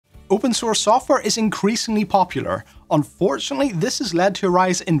Open source software is increasingly popular. Unfortunately, this has led to a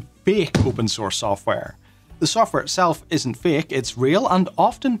rise in fake open source software. The software itself isn't fake, it's real and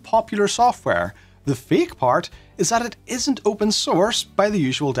often popular software. The fake part is that it isn't open source by the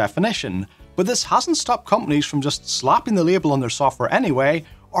usual definition, but this hasn't stopped companies from just slapping the label on their software anyway,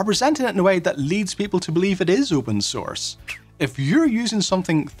 or presenting it in a way that leads people to believe it is open source. If you're using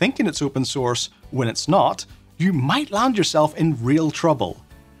something thinking it's open source when it's not, you might land yourself in real trouble.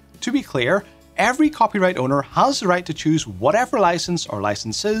 To be clear, every copyright owner has the right to choose whatever license or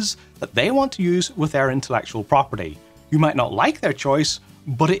licenses that they want to use with their intellectual property. You might not like their choice,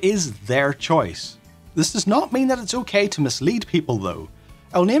 but it is their choice. This does not mean that it's okay to mislead people though.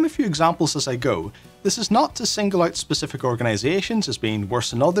 I'll name a few examples as I go. This is not to single out specific organizations as being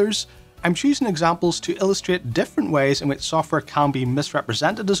worse than others. I'm choosing examples to illustrate different ways in which software can be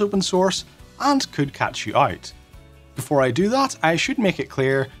misrepresented as open source and could catch you out. Before I do that, I should make it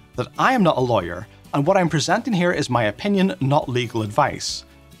clear that I am not a lawyer, and what I'm presenting here is my opinion, not legal advice.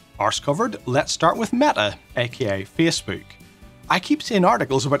 Arse covered, let's start with Meta, aka Facebook. I keep seeing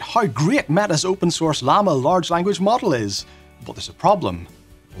articles about how great Meta's open source Llama large language model is, but there's a problem.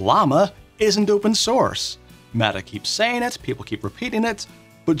 Llama isn't open source. Meta keeps saying it, people keep repeating it,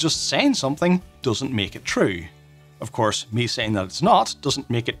 but just saying something doesn't make it true. Of course, me saying that it's not doesn't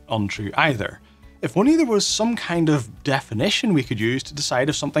make it untrue either. If only there was some kind of definition we could use to decide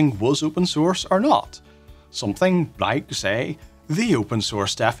if something was open source or not. Something like, say, the open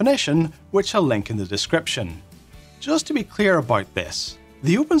source definition, which I'll link in the description. Just to be clear about this,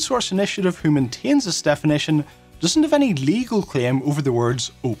 the open source initiative who maintains this definition doesn't have any legal claim over the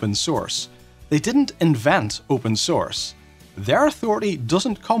words open source. They didn't invent open source. Their authority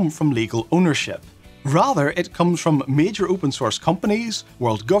doesn't come from legal ownership. Rather, it comes from major open source companies,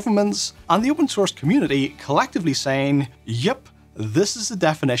 world governments, and the open source community collectively saying, yep, this is the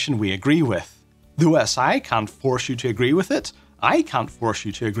definition we agree with. The OSI can't force you to agree with it, I can't force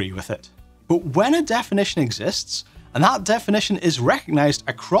you to agree with it. But when a definition exists, and that definition is recognized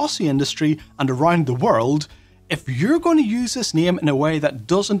across the industry and around the world, if you're going to use this name in a way that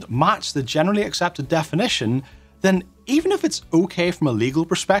doesn't match the generally accepted definition, then even if it's okay from a legal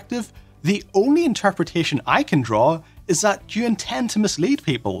perspective, the only interpretation I can draw is that you intend to mislead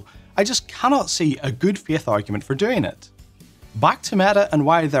people. I just cannot see a good faith argument for doing it. Back to Meta and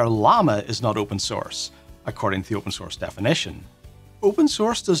why their Llama is not open source, according to the open source definition. Open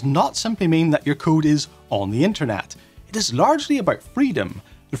source does not simply mean that your code is on the internet. It is largely about freedom,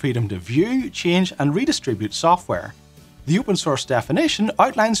 the freedom to view, change, and redistribute software. The open source definition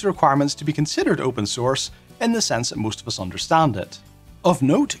outlines the requirements to be considered open source in the sense that most of us understand it. Of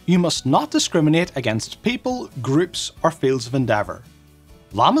note, you must not discriminate against people, groups, or fields of endeavour.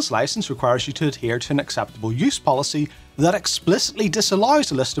 Llama's license requires you to adhere to an acceptable use policy that explicitly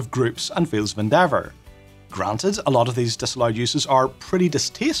disallows a list of groups and fields of endeavour. Granted, a lot of these disallowed uses are pretty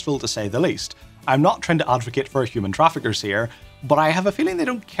distasteful to say the least. I'm not trying to advocate for human traffickers here, but I have a feeling they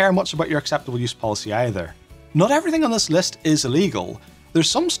don't care much about your acceptable use policy either. Not everything on this list is illegal. There's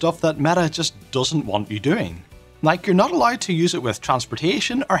some stuff that Meta just doesn't want you doing. Like you're not allowed to use it with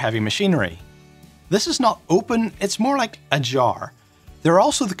transportation or heavy machinery. This is not open, it's more like a jar. There are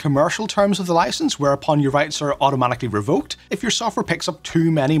also the commercial terms of the license whereupon your rights are automatically revoked if your software picks up too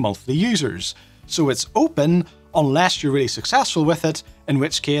many monthly users. So it's open unless you're really successful with it, in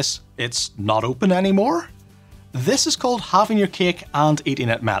which case it's not open anymore. This is called having your cake and eating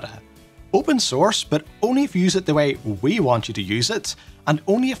it Meta. Open source, but only if you use it the way we want you to use it, and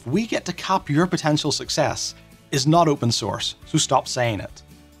only if we get to cap your potential success, is not open source, so stop saying it.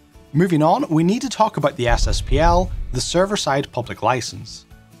 Moving on, we need to talk about the SSPL, the server-side public license.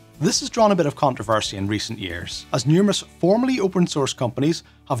 This has drawn a bit of controversy in recent years, as numerous formerly open source companies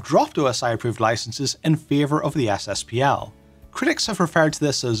have dropped OSI-approved licenses in favour of the SSPL. Critics have referred to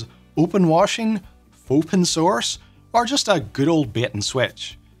this as openwashing, open source, or just a good old bait and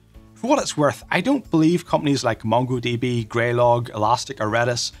switch. For what it's worth, I don't believe companies like MongoDB, Graylog, Elastic, or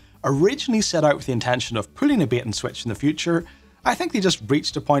Redis originally set out with the intention of pulling a bait and switch in the future. I think they just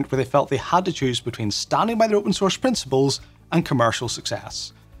reached a point where they felt they had to choose between standing by their open source principles and commercial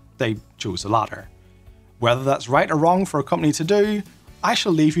success. They chose the latter. Whether that's right or wrong for a company to do, I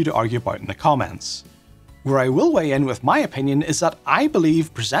shall leave you to argue about in the comments. Where I will weigh in with my opinion is that I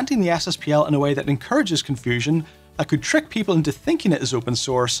believe presenting the SSPL in a way that encourages confusion, that could trick people into thinking it is open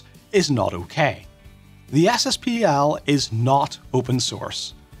source, is not okay. The SSPL is not open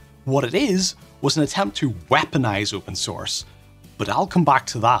source. What it is was an attempt to weaponize open source, but I'll come back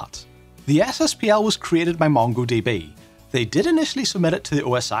to that. The SSPL was created by MongoDB. They did initially submit it to the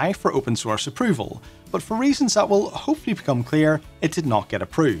OSI for open source approval, but for reasons that will hopefully become clear, it did not get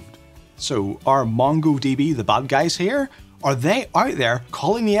approved. So are MongoDB the bad guys here? Are they out there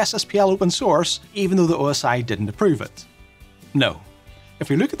calling the SSPL open source even though the OSI didn't approve it? No. If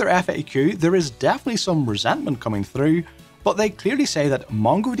we look at their FAQ, there is definitely some resentment coming through, but they clearly say that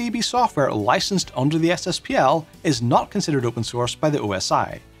MongoDB software licensed under the SSPL is not considered open source by the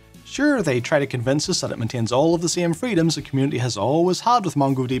OSI. Sure, they try to convince us that it maintains all of the same freedoms the community has always had with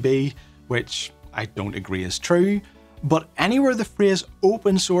MongoDB, which I don't agree is true, but anywhere the phrase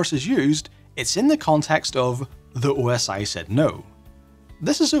open source is used, it's in the context of the OSI said no.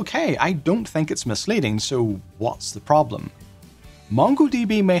 This is okay, I don't think it's misleading, so what's the problem?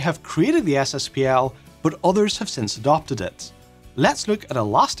 MongoDB may have created the SSPL, but others have since adopted it. Let's look at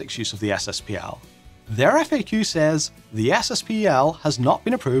Elastic's use of the SSPL. Their FAQ says, the SSPL has not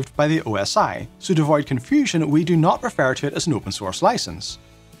been approved by the OSI, so to avoid confusion we do not refer to it as an open source license.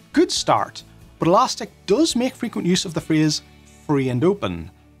 Good start, but Elastic does make frequent use of the phrase free and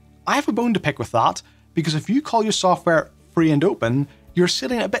open. I have a bone to pick with that, because if you call your software free and open, you're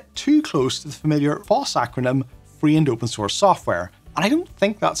sitting a bit too close to the familiar FOSS acronym free and open source software, and I don't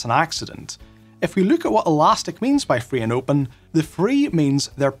think that's an accident. If we look at what Elastic means by free and open, the free means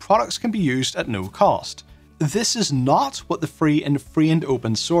their products can be used at no cost. This is not what the free and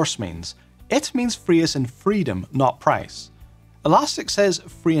open source means. It means free as in freedom, not price. Elastic says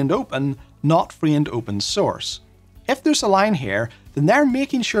free and open, not free and open source. If there's a line here, then they're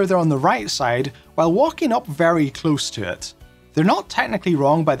making sure they're on the right side while walking up very close to it. They're not technically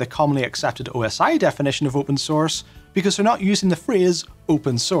wrong by the commonly accepted OSI definition of open source, because they're not using the phrase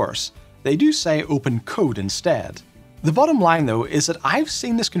open source. They do say open code instead. The bottom line though is that I've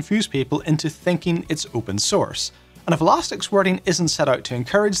seen this confuse people into thinking it's open source, and if Elastic's wording isn't set out to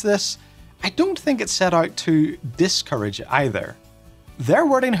encourage this, I don't think it's set out to discourage it either. Their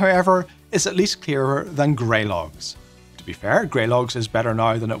wording, however, is at least clearer than Graylog's. To be fair, Graylog's is better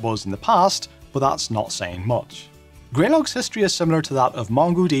now than it was in the past, but that's not saying much. Graylog's history is similar to that of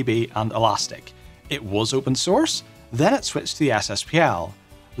MongoDB and Elastic. It was open source, then it switched to the SSPL.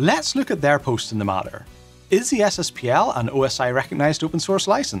 Let's look at their post in the matter. Is the SSPL an OSI recognized open source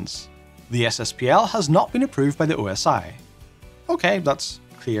license? The SSPL has not been approved by the OSI. Okay, that's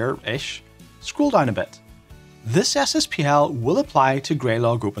clear-ish. Scroll down a bit. This SSPL will apply to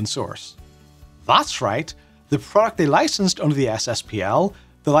Graylog open source. That's right, the product they licensed under the SSPL,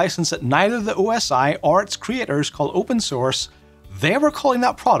 the license that neither the OSI or its creators call open source, they were calling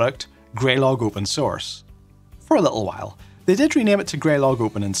that product Graylog open source. For a little while. They did rename it to Graylog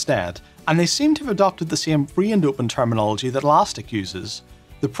Open instead, and they seem to have adopted the same free and open terminology that Elastic uses.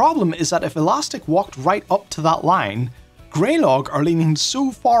 The problem is that if Elastic walked right up to that line, Graylog are leaning so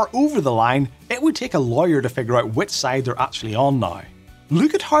far over the line it would take a lawyer to figure out which side they're actually on now.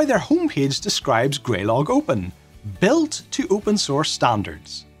 Look at how their homepage describes Graylog Open, built to open source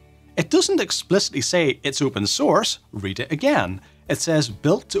standards. It doesn't explicitly say it's open source, read it again. It says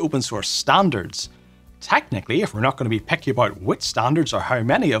built to open source standards. Technically, if we're not going to be picky about which standards or how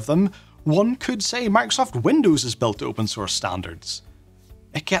many of them, one could say Microsoft Windows is built to open source standards.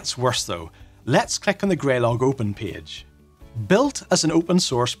 It gets worse though. Let's click on the Graylog Open page. Built as an open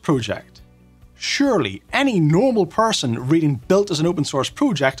source project. Surely any normal person reading built as an open source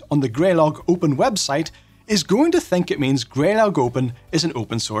project on the Graylog Open website is going to think it means Graylog Open is an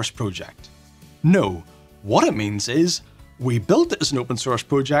open source project. No, what it means is, we built it as an open source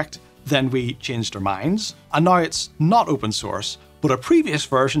project, then we changed our minds, and now it's not open source, but a previous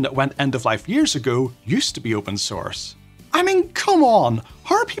version that went end of life years ago used to be open source. I mean, come on,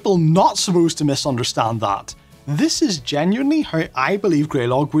 how are people not supposed to misunderstand that? This is genuinely how I believe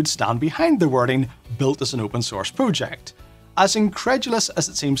Graylog would stand behind the wording built as an open source project. As incredulous as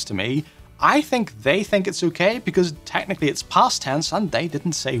it seems to me, I think they think it's okay because technically it's past tense and they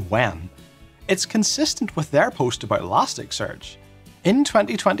didn't say when. It's consistent with their post about Elasticsearch. In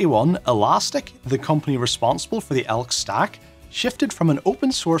 2021, Elastic, the company responsible for the ELK stack, shifted from an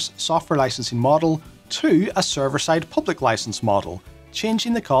open source software licensing model to a server-side public license model,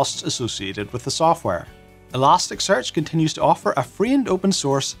 changing the costs associated with the software. Elasticsearch continues to offer a free and open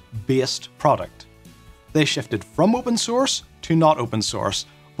source based product. They shifted from open source to not open source,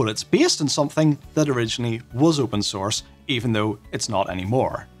 but it's based on something that originally was open source, even though it's not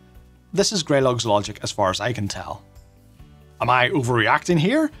anymore. This is Graylog's logic as far as I can tell. Am I overreacting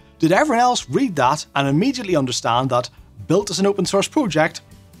here? Did everyone else read that and immediately understand that built as an open source project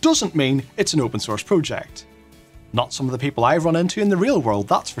doesn't mean it's an open source project? Not some of the people I've run into in the real world,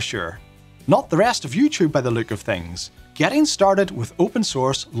 that's for sure. Not the rest of YouTube by the look of things. Getting started with open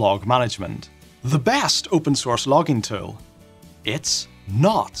source log management. The best open source logging tool. It's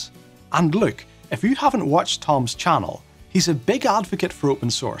not. And look, if you haven't watched Tom's channel, He's a big advocate for open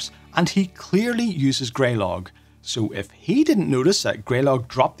source, and he clearly uses Graylog. So if he didn't notice that Graylog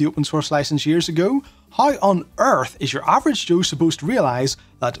dropped the open source license years ago, how on earth is your average Joe supposed to realise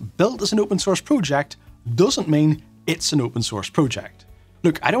that built as an open source project doesn't mean it's an open source project?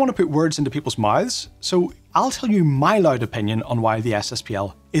 Look, I don't want to put words into people's mouths, so I'll tell you my loud opinion on why the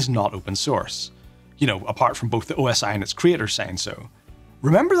SSPL is not open source. You know, apart from both the OSI and its creators saying so.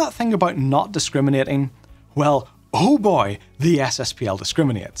 Remember that thing about not discriminating? Well, oh boy, the SSPL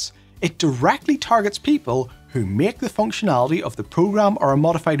discriminates. It directly targets people who make the functionality of the program or a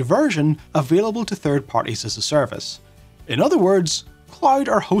modified version available to third parties as a service. In other words, cloud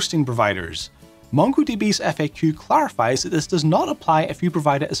or hosting providers. MongoDB's FAQ clarifies that this does not apply if you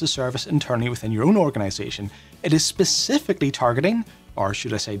provide it as a service internally within your own organisation. It is specifically targeting, or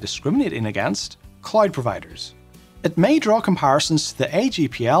should I say discriminating against, cloud providers. It may draw comparisons to the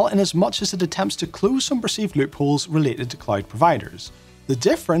AGPL in as much as it attempts to close some perceived loopholes related to cloud providers. The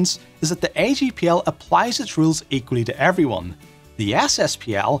difference is that the AGPL applies its rules equally to everyone. The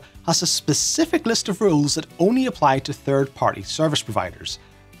SSPL has a specific list of rules that only apply to third-party service providers.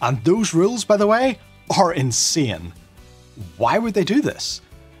 And those rules, by the way, are insane. Why would they do this?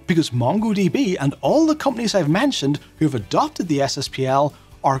 Because MongoDB and all the companies I've mentioned who have adopted the SSPL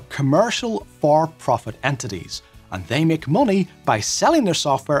are commercial for-profit entities, and they make money by selling their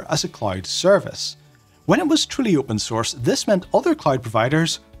software as a cloud service. When it was truly open source, this meant other cloud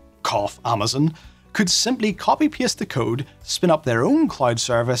providers, cough Amazon, could simply copy-paste the code, spin up their own cloud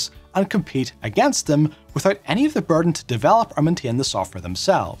service, and compete against them without any of the burden to develop or maintain the software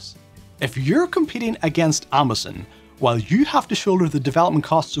themselves. If you're competing against Amazon, while you have to shoulder the development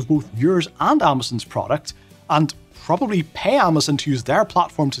costs of both yours and Amazon's product, and probably pay Amazon to use their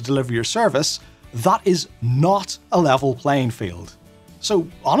platform to deliver your service, that is not a level playing field. So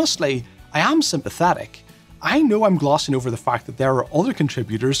honestly, I am sympathetic. I know I'm glossing over the fact that there are other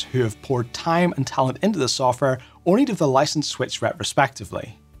contributors who have poured time and talent into the software only to have the license switched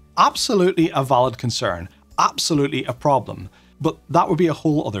retrospectively. Absolutely a valid concern, absolutely a problem, but that would be a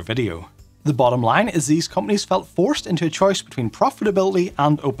whole other video. The bottom line is these companies felt forced into a choice between profitability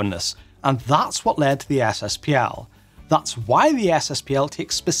and openness, and that's what led to the SSPL. That's why the SSPL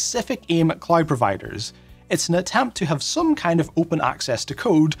takes specific aim at cloud providers. It's an attempt to have some kind of open access to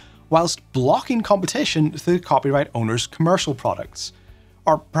code whilst blocking competition to the copyright owner's commercial products.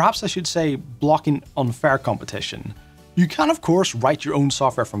 Or perhaps I should say blocking unfair competition. You can of course write your own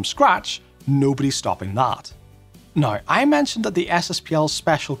software from scratch, nobody's stopping that. Now, I mentioned that the SSPL's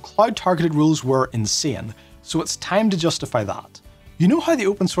special cloud-targeted rules were insane, so it's time to justify that. You know how the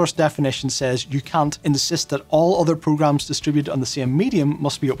open source definition says you can't insist that all other programs distributed on the same medium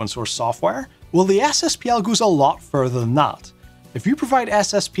must be open source software? Well, the SSPL goes a lot further than that. If you provide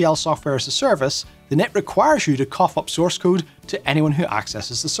SSPL software as a service, then it requires you to cough up source code to anyone who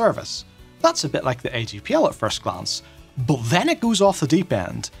accesses the service. That's a bit like the AGPL at first glance, but then it goes off the deep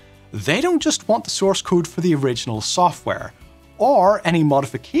end. They don't just want the source code for the original software, or any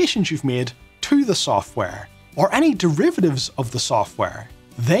modifications you've made to the software, or any derivatives of the software.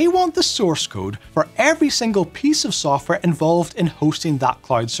 They want the source code for every single piece of software involved in hosting that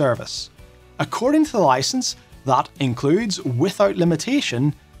cloud service. According to the license, that includes, without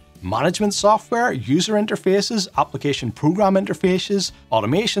limitation, management software, user interfaces, application program interfaces,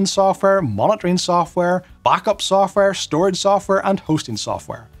 automation software, monitoring software, backup software, storage software, and hosting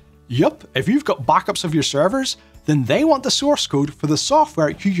software. Yup, if you've got backups of your servers, then they want the source code for the software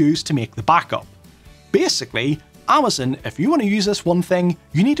you use to make the backup. Basically, Amazon, if you want to use this one thing,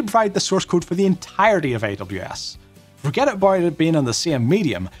 you need to provide the source code for the entirety of AWS. Forget about it being on the same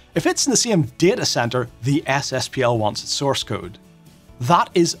medium. If it's in the same data center, the SSPL wants its source code.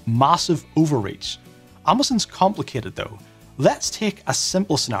 That is massive overreach. Amazon's complicated though. Let's take a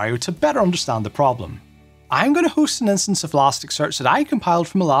simple scenario to better understand the problem. I'm going to host an instance of Elasticsearch that I compiled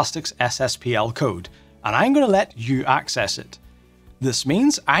from Elastic's SSPL code, and I'm going to let you access it. This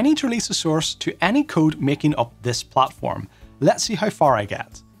means I need to release a source to any code making up this platform. Let's see how far I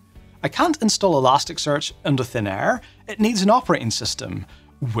get. I can't install Elasticsearch under thin air, it needs an operating system.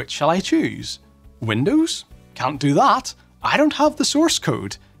 Which shall I choose? Windows? Can't do that. I don't have the source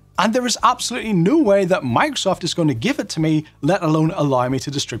code. And there is absolutely no way that Microsoft is going to give it to me, let alone allow me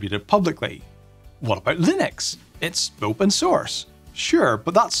to distribute it publicly. What about Linux? It's open source. Sure,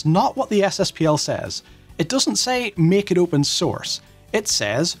 but that's not what the SSPL says. It doesn't say make it open source. It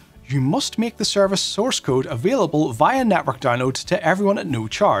says you must make the service source code available via network download to everyone at no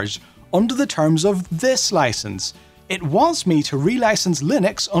charge, under the terms of this license. It wants me to relicense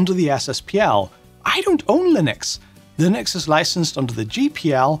Linux under the SSPL. I don't own Linux. Linux is licensed under the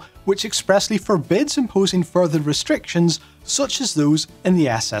GPL, which expressly forbids imposing further restrictions such as those in the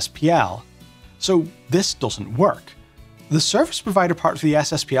SSPL. So this doesn't work. The service provider part of the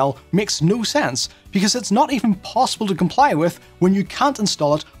SSPL makes no sense because it's not even possible to comply with when you can't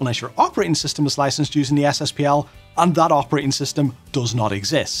install it unless your operating system is licensed using the SSPL and that operating system does not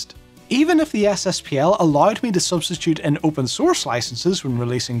exist. Even if the SSPL allowed me to substitute in open source licenses when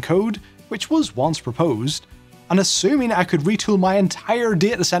releasing code, which was once proposed, and assuming I could retool my entire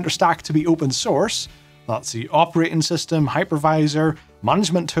data center stack to be open source, that's the operating system, hypervisor,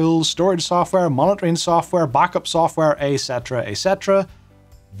 management tools, storage software, monitoring software, backup software, etc, etc.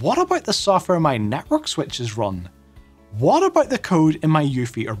 What about the software my network switches run? What about the code in my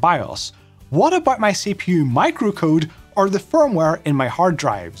UEFI or BIOS? What about my CPU microcode or the firmware in my hard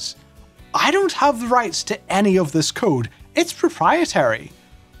drives? I don't have the rights to any of this code, it's proprietary.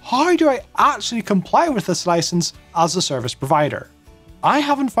 How do I actually comply with this license as a service provider? I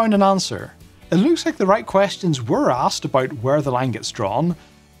haven't found an answer. It looks like the right questions were asked about where the line gets drawn,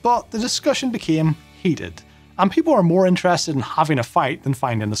 but the discussion became heated, and people are more interested in having a fight than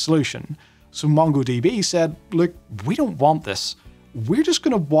finding a solution. So MongoDB said, look, we don't want this. We're just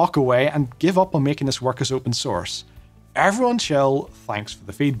going to walk away and give up on making this work as open source. Everyone chill, thanks for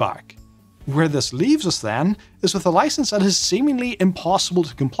the feedback. Where this leaves us then is with a license that is seemingly impossible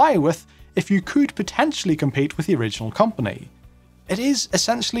to comply with if you could potentially compete with the original company. It is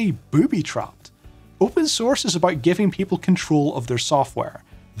essentially booby-trapped. Open source is about giving people control of their software.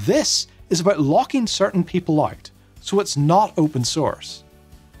 This is about locking certain people out, so it's not open source.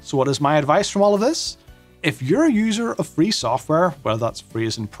 So what is my advice from all of this? If you're a user of free software, whether that's free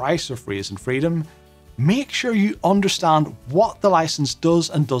as in price or free as in freedom, make sure you understand what the license does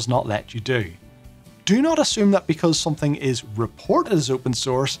and does not let you do. Do not assume that because something is reported as open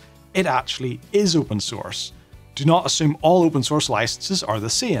source, it actually is open source. Do not assume all open source licenses are the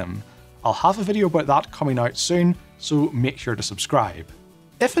same. I'll have a video about that coming out soon, so make sure to subscribe.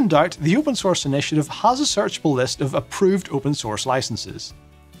 If in doubt, the Open Source Initiative has a searchable list of approved open source licenses.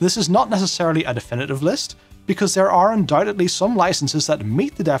 This is not necessarily a definitive list, because there are undoubtedly some licenses that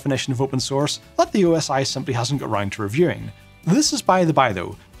meet the definition of open source that the OSI simply hasn't got around to reviewing. This is by the by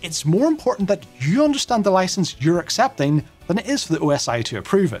though. It's more important that you understand the license you're accepting than it is for the OSI to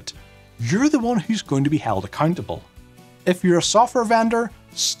approve it. You're the one who's going to be held accountable. If you're a software vendor,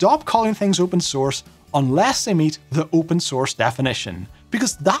 stop calling things open source unless they meet the open source definition,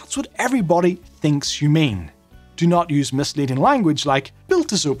 because that's what everybody thinks you mean. Do not use misleading language like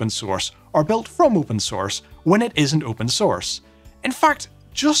built as open source or built from open source when it isn't open source. In fact,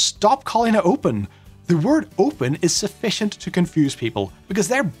 just stop calling it open. The word open is sufficient to confuse people because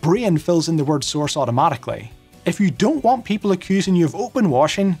their brain fills in the word source automatically. If you don't want people accusing you of open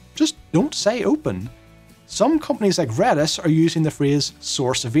washing, just don't say open. Some companies like Redis are using the phrase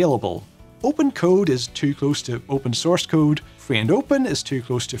source available. Open code is too close to open source code, free and open is too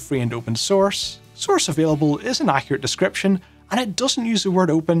close to free and open source. Source available is an accurate description, and it doesn't use the word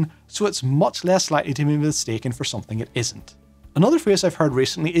open, so it's much less likely to be mistaken for something it isn't. Another phrase I've heard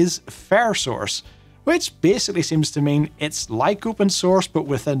recently is fair source, which basically seems to mean it's like open source but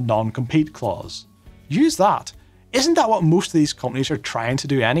with a non-compete clause. Use that. Isn't that what most of these companies are trying to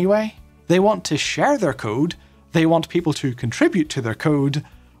do anyway? They want to share their code, they want people to contribute to their code,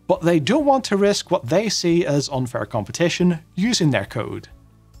 but they don't want to risk what they see as unfair competition using their code.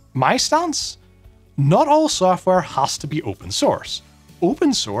 My stance? Not all software has to be open source.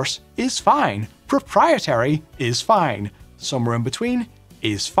 Open source is fine. Proprietary is fine. Somewhere in between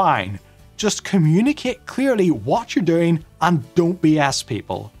is fine. Just communicate clearly what you're doing and don't BS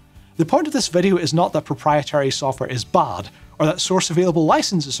people. The point of this video is not that proprietary software is bad or that source available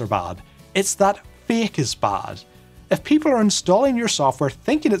licenses are bad. It's that fake is bad. If people are installing your software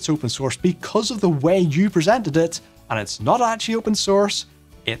thinking it's open source because of the way you presented it, and it's not actually open source,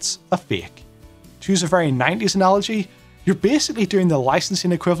 it's a fake. To use a very 90s analogy, you're basically doing the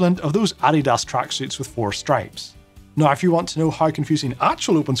licensing equivalent of those Adidas tracksuits with 4 stripes. Now, if you want to know how confusing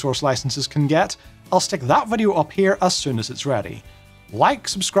actual open source licenses can get, I'll stick that video up here as soon as it's ready. Like,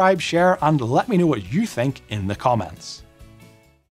 subscribe, share, and let me know what you think in the comments.